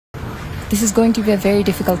This is going to be a very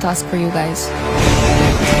difficult task for you guys.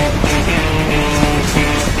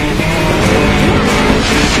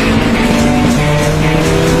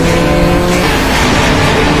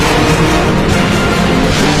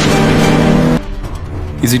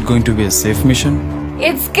 Is it going to be a safe mission?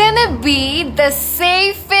 It's gonna be the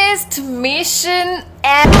safest mission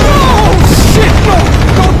ever. Oh shit!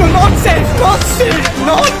 No, not safe! Not safe!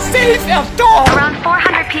 Not safe at all! Around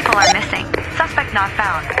 400 people are missing. Suspect not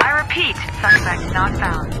found. I repeat, suspect not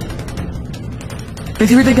found.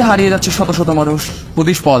 পৃথিবী থেকে হারিয়ে যাচ্ছে শত শত মানুষ,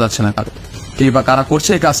 হদিশ পাওয়া যাচ্ছে না কারো। কে বা কারা করছে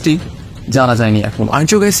এই কাজটি জানা যায়নি এখন।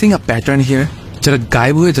 Aren't you guys seeing a pattern here? যারা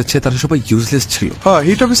গায়েব হয়ে যাচ্ছে তারা সবাই ইউজলেস ছিল। হ্যাঁ,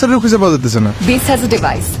 হিট অফিসারও খুঁজে পাওয়া যাচ্ছে না। Beast has a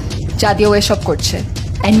device যা দিয়ে ও এসব করছে,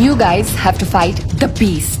 and you guys have to fight the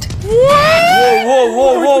beast.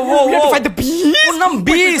 We have to fight the beast? ওর নাম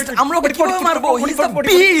বিস্ট, আমরা ওকে কিভাবে মারবো? He's the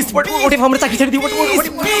beast. What if আমরা চাকরি ছেড়ে দিই?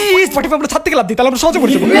 What if আমরা ছাদ থেকে লাফ দিই? তাহলে আমরা সহজে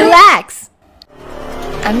মরে যাবো। Relax.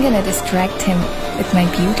 I'm gonna distract him with my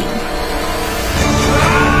beauty.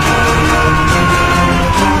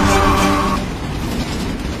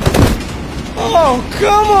 Oh,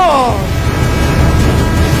 come on!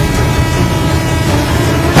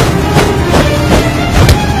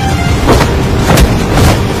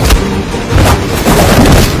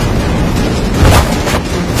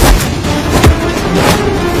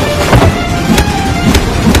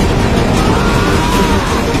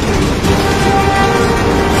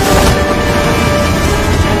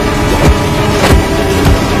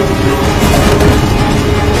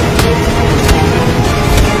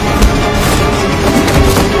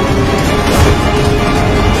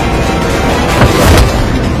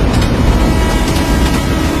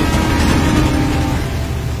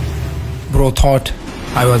 Bro thought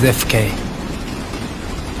I was FK.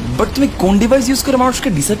 But তুমি কোন ডিভাইস ইউজ করে মানুষকে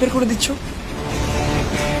ডিসঅ্যাপিয়ার করে দিচ্ছ?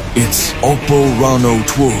 It's Oppo Reno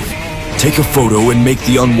 12. Take a photo and make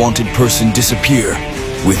the unwanted person disappear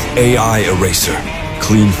with AI eraser.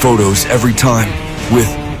 Clean photos every time with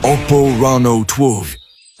Oppo Reno 12.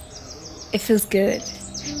 It feels good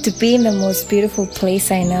to be in the most beautiful place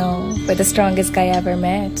I know, with the strongest guy I ever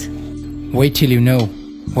met. Wait till you know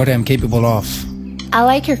what I'm capable of. I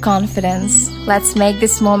like your confidence. Let's make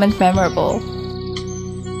this moment memorable.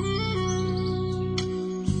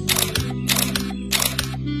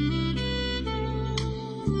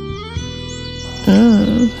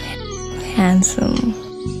 Handsome.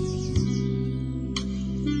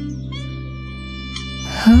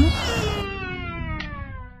 Huh?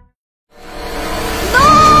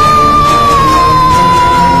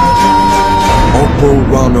 Oppo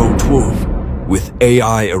Reno 12 with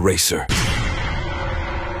AI eraser.